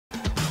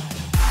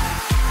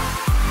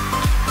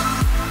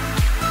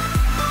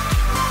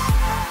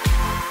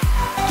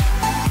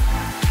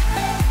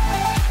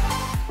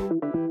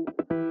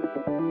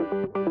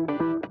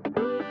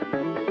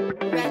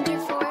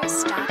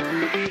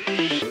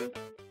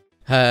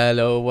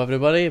Hello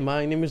everybody,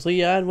 my name is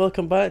Leeeeee and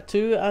welcome back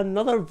to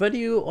another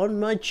video on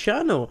my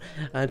channel.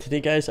 And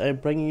today guys, I'm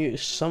bringing you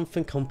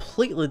something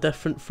completely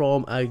different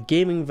from a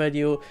gaming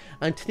video,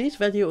 and today's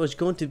video is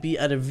going to be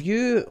a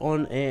review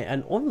on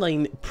an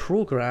online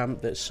program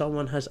that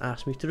someone has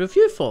asked me to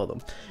review for them.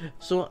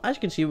 So as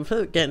you can see,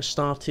 without getting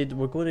started,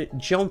 we're going to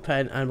jump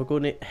in and we're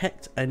going to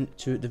hit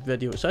into the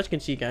video. So as you can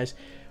see guys,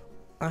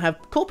 I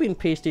have copied and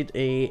pasted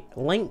a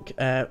link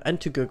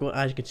into Google,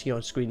 as you can see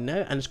on screen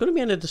now, and it's going to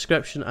be in the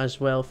description as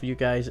well for you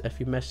guys if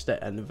you missed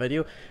it in the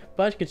video.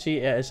 But as you can see,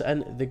 it is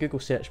in the Google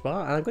search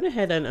bar, and I'm going to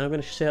head in and I'm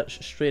going to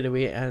search straight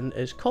away, and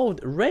it's called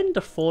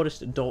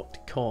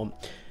renderforrest.com.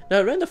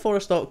 Now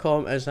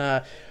renderforrest.com is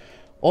a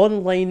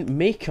online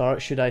maker,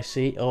 should I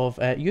say, of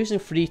using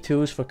free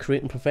tools for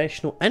creating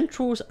professional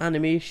intros,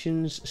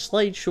 animations,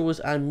 slideshows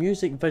and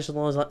music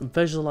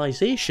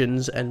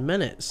visualizations in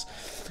minutes.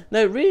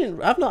 Now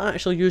really, I've not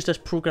actually used this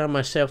program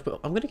myself, but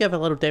I'm going to give a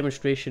little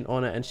demonstration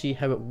on it and see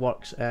how it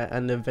works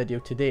in the video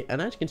today.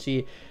 And as you can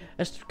see,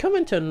 it's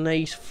coming to a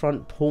nice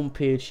front home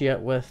page here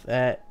with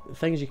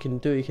things you can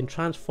do. You can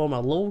transform a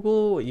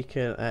logo, you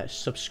can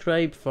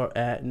subscribe for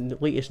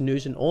latest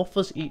news and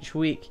offers each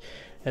week,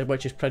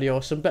 which is pretty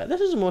awesome. But this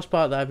is the most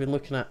part that I've been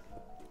looking at.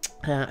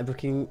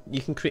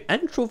 You can create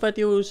intro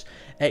videos,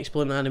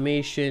 explain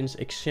animations,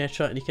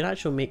 etc. And you can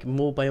actually make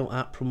mobile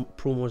app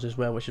promos as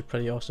well, which is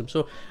pretty awesome.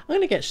 So I'm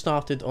going to get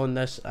started on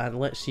this and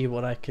let's see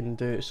what I can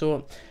do.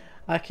 So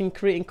I can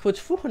create includes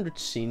 400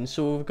 scenes.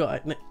 So we've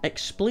got an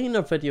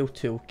explainer video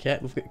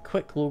toolkit, we've got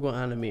quick logo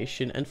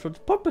animation, and for the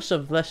purpose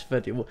of this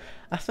video,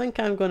 I think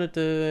I'm going to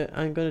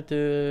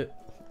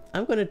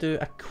do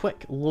a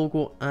quick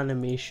logo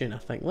animation, I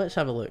think. Let's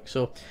have a look.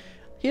 So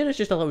here is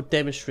just a little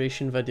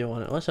demonstration video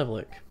on it. Let's have a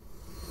look.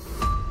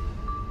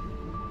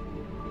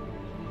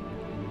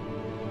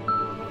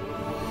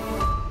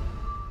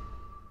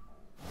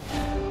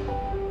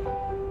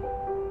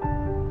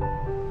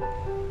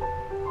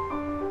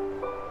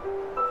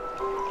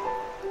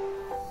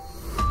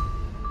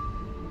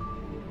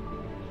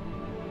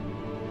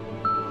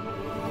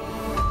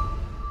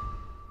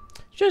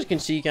 So as you can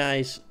see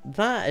guys,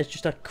 that is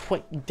just a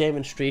quick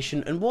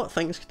demonstration and what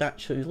things could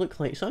actually look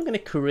like. So I'm going to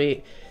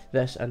create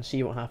this and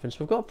see what happens.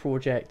 So we've got a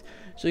project,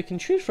 so you can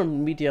choose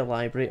from media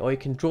library, or you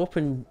can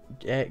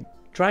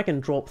drag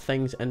and drop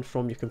things in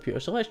from your computer.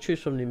 So let's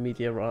choose from the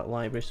media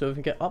library. So we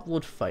can get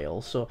upload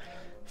files. So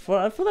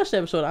for this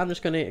episode, I'm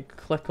just going to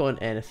click on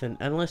anything,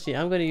 and let's see.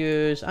 I'm going to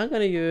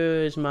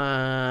use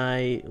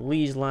my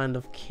Lee's Land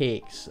of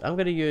Cakes. I'm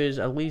going to use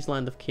a Lee's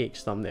Land of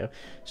Cakes thumbnail.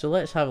 So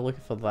let's have a look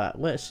for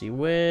that. Let's see,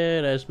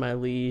 where is my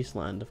Lee's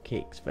Land of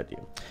Cakes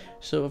video?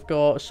 So we've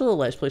got solo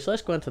let's play. So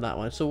let's go into that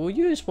one. So we'll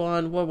use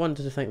one. What one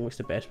does you think looks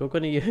the best? We'll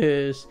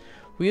use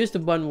the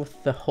one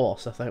with the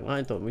horse, I think.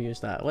 Why don't we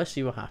use that? Let's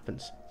see what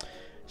happens.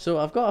 So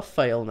I've got a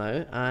file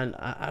now, and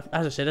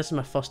as I said, this is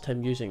my first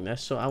time using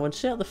this, so I'll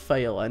insert the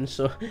file in.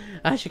 So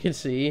as you can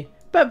see,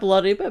 bit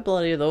blurry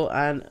though,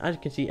 and as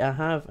you can see, I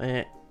have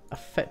a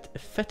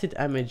fitted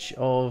image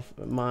of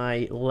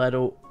my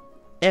little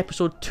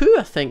episode 2,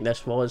 I think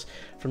this was,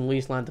 from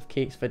Lee's Land of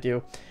Cakes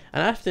video.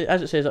 And as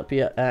it says up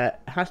here, it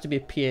has to be a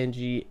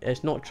PNG.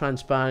 It's not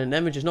transparent. The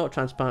image is not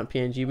transparent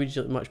PNG. Would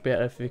you look much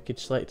better if we could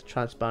select a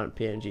transparent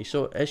PNG?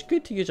 So it's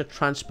good to use a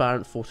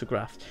transparent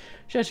photograph.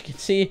 So as you can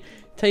see,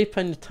 type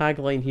in the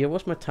tagline here.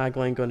 What's my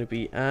tagline going to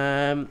be?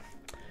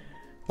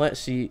 Let's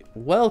see.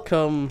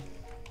 Welcome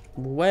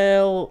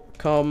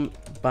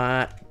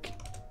back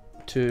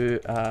to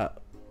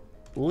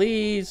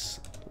Lee's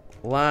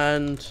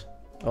Land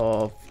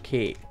of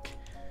Cake.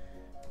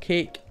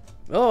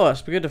 Oh,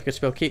 it's good if I could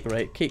spell cake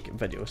right. Cake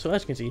video. So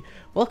as you can see,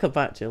 welcome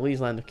back to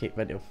Lee's Land of Cake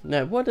video.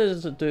 Now, what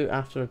does it do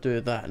after I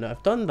do that? Now,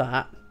 I've done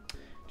that.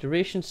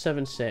 Duration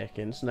 7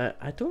 seconds. Now,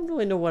 I don't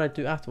really know what I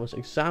do afterwards.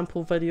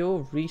 Example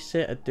video,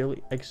 reset, a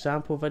delete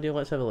example video.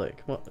 Let's have a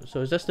look.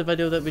 So is this the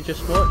video that we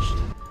just watched?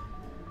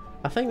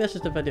 I think this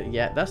is the video.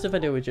 Yeah, that's the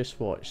video we just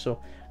watched.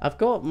 So I've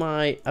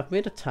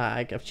made a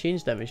tag. I've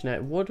changed the image. Now,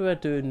 what do I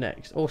do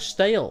next? Oh,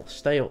 style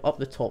up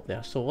the top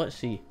there. So let's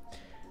see.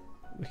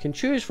 We can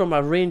choose from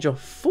a range of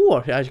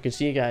 4, as you can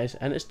see guys,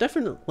 and it's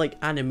different like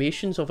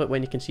animations of it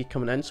when you can see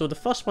coming in. So the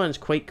first one is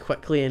quite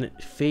quickly and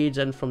it fades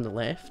in from the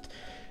left.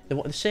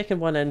 The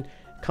second one in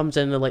comes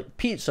in like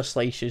pizza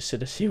slices, so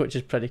to see, which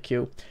is pretty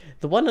cool.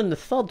 The one in the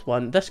third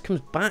one, this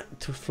comes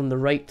back from the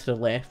right to the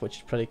left, which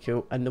is pretty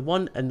cool. And the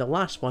one in the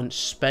last one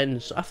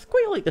spins. I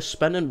quite like the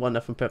spinning one,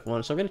 if I'm perfectly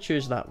honest, so I'm going to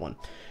choose that one.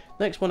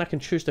 Next one, I can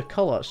choose the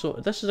colour. So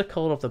this is the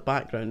colour of the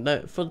background.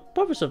 Now, for the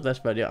purpose of this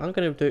video, I'm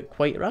going to do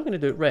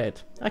it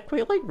red. I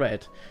quite like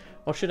red.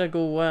 Or should I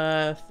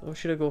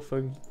go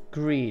for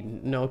green?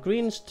 No,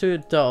 green's too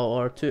dull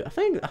or too... I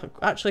think,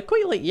 actually, I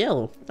quite like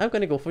yellow. I'm going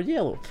to go for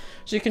yellow.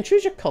 So you can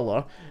choose your colour,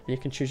 and you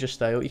can choose your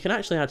style. You can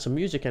actually add some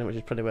music in, which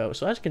is pretty well.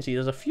 So as you can see,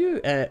 there's a few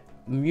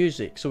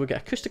music. So we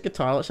get acoustic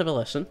guitar. Let's have a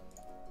listen.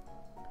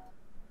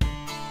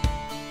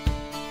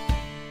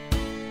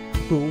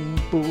 boom,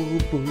 boom,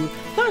 boom.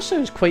 That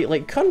sounds quite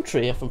like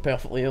country, if I'm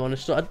perfectly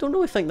honest, so I don't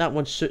really think that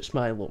one suits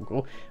my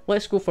logo.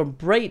 Let's go for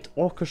bright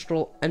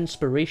orchestral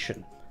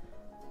inspiration.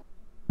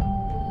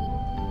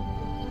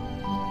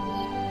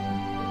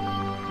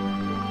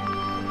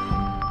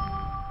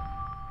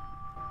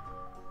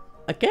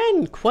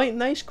 Again, quite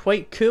nice,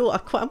 quite cool.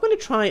 I'm going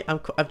to try,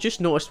 I've just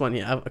noticed one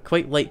here. I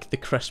quite like the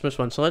Christmas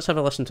one, so let's have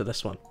a listen to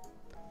this one.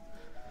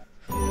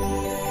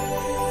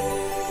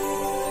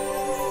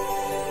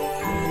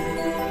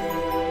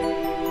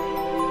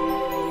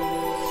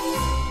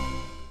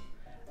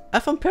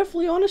 If I'm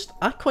perfectly honest,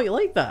 I quite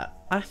like that.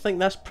 I think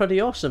that's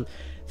pretty awesome.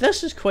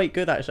 This is quite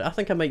good actually. I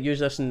think I might use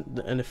this in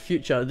the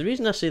future. The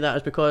reason I say that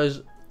is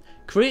because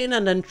creating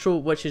an intro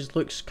which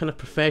looks kind of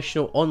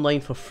professional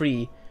online for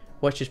free,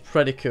 which is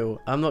pretty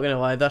cool. I'm not going to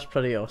lie, that's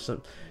pretty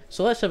awesome.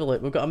 So let's have a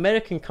look. We've got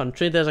American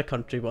country, there's a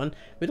country one.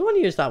 We don't want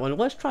to use that one.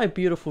 Let's try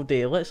Beautiful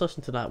Day. Let's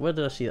listen to that. Where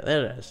did I see it?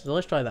 There it is. So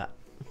let's try that.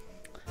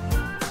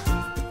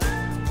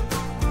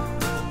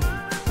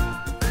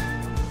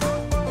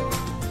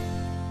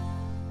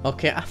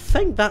 Okay, I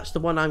think that's the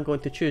one I'm going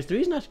to choose. The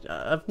reason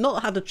I've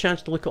not had a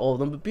chance to look at all of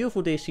them, but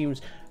Beautiful Day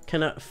seems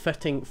kind of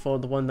fitting for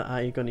the one that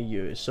I'm going to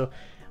use. So,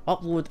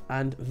 upload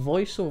and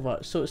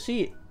voiceover. So,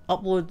 see,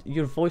 upload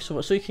your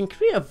voiceover. So, you can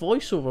create a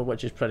voiceover,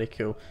 which is pretty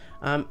cool.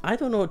 I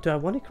don't know, do I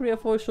want to create a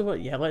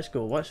voiceover? Yeah, let's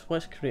go. Let's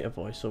create a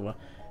voiceover.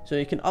 So,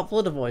 you can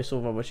upload a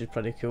voiceover, which is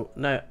pretty cool.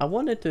 Now, I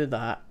want to do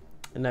that.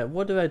 Now,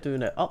 what do I do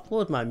now?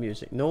 Upload my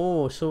music.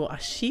 No, so I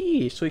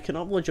see. So you can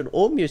upload your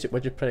own music,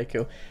 which is pretty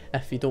cool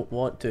if you don't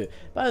want to.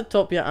 But at the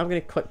top, yeah, I'm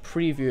going to click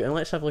preview, and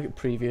let's have a look at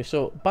preview.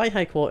 So buy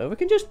high quality.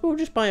 We'll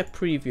just buy a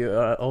preview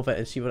of it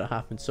and see what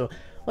happens. So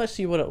let's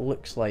see what it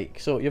looks like.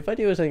 So your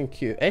video is in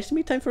queue.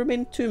 Estimate time for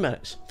remaining 2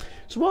 minutes.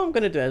 So what I'm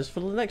going to do is,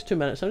 for the next 2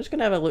 minutes, I'm just going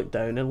to have a look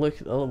down and look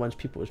at the other ones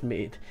people have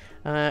made.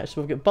 So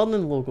we've got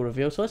Burning logo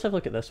reveal. So let's have a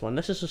look at this one.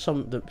 This is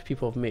some that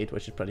people have made,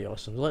 which is pretty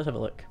awesome. So let's have a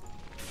look.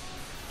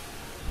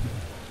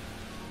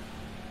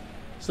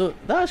 So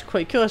that's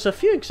quite cool. There's a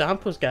few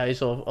examples,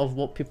 guys, of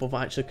what people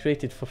have actually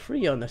created for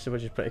free on this,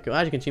 which is pretty cool.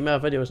 As you can see, my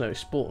video is now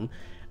exporting.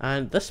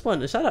 And this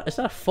one, is that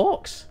a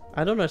fox?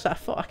 I don't know, is that a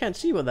fox? I can't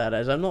see what that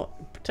is. I'm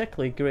not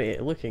particularly great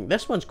at looking.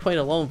 This one's quite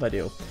a long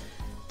video.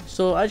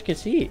 So as you can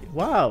see,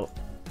 wow.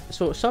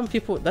 So some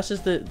people, this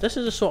is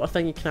the sort of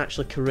thing you can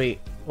actually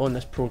create on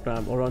this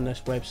program or on this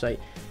website,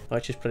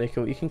 which is pretty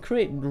cool. You can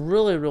create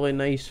really, really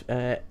nice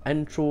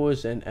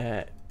intros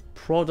and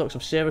products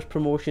of service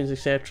promotions,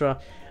 etc.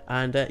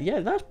 And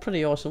yeah, that's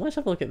pretty awesome. Let's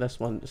have a look at this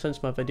one.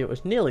 Since my video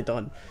is nearly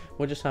done,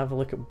 we'll just have a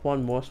look at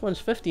one more. This one's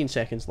 15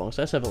 seconds long,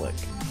 so let's have a look.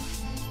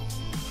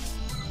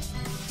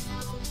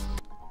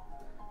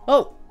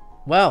 Oh,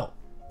 well,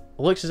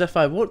 looks as if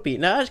I won't be.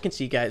 Now, as you can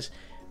see, guys,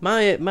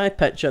 my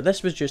picture,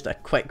 this was just a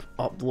quick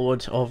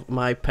upload of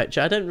my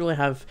picture. I didn't really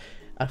have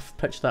a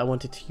picture that I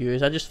wanted to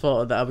use. I just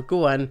thought that I would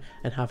go in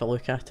and have a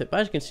look at it.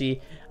 But as you can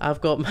see,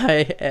 I've got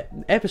my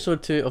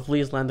episode 2 of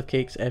Lee's Land of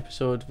Cakes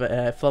episode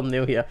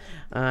thumbnail here,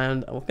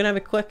 and we're gonna have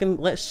a click and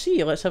let's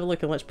see. Let's have a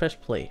look and let's press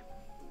play.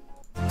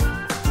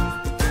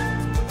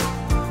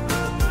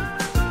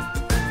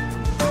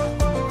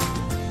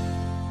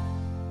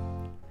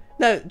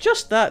 Now,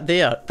 just that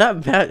there,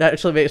 that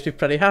actually makes me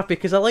pretty happy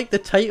because I like the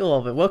title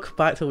of it. Welcome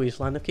back to Lee's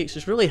Land of Cakes.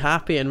 It's really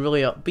happy and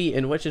really upbeat,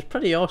 and which is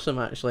pretty awesome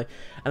actually.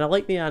 And I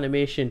like the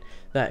animation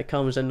that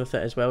comes in with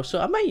it as well.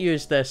 So I might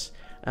use this.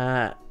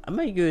 I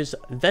might use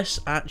this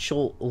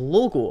actual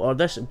logo or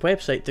this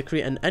website to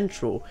create an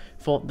intro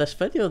for this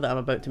video that I'm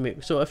about to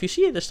make. So if you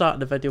see at the start of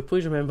the video,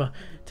 please remember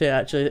to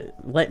actually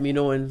let me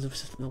know and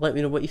let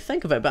me know what you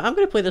think of it. But I'm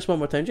going to play this one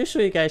more time just so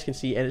you guys can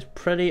see, and it's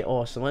pretty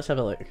awesome. Let's have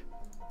a look.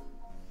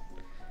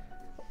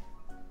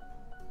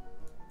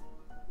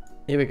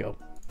 Here we go.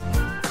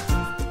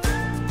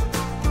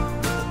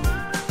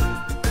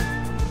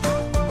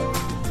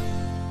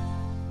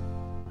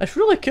 It's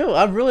really cool.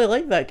 I really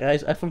like that,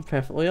 guys, if I'm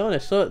perfectly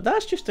honest. So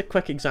that's just a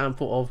quick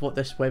example of what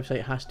this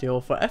website has to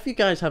offer. If you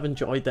guys have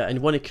enjoyed that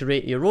and want to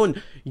create your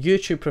own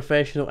YouTube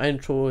professional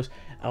intros,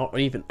 or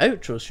even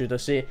outros should I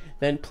say,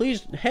 then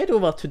please head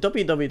over to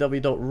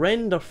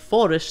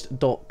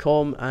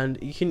www.renderforrest.com and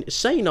you can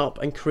sign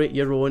up and create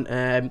your own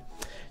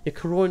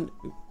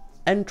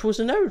intros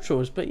and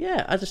outros. But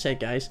yeah, as I said,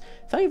 guys,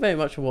 thank you very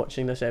much for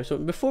watching this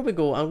episode. Before we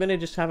go, I'm going to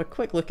just have a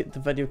quick look at the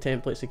video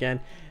templates again.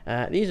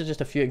 These are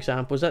just a few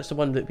examples. That's the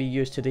one that we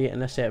used today in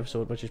this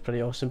episode, which is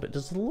pretty awesome. But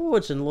there's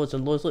loads and loads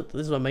and loads. Look,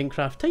 this is a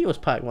Minecraft Titles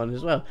Pack one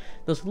as well.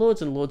 There's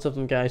loads and loads of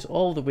them, guys,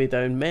 all the way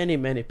down.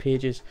 Many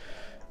pages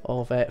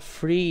of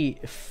free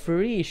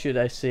should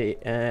I say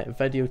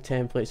video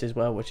templates as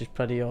well, which is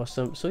pretty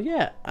awesome. So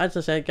yeah, as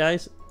I said,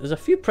 guys, there's a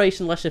few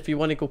pricing lists if you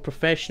want to go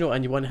professional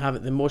and you want to have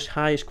it the most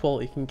highest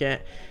quality you can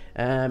get.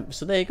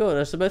 So there you go.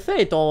 That's about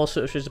 $30,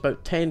 so which is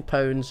about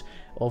 £10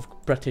 of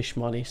British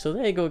money. So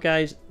there you go,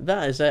 guys,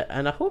 that is it,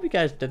 and I hope you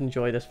guys did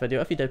enjoy this video.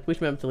 If you did, please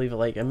remember to leave a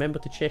like and remember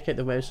to check out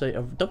the website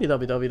of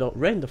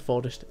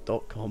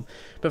www.renderforrest.com.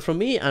 But from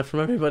me and from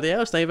everybody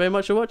else, thank you very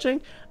much for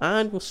watching,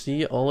 and we'll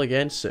see you all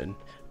again soon.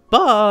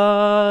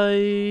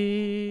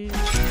 Bye!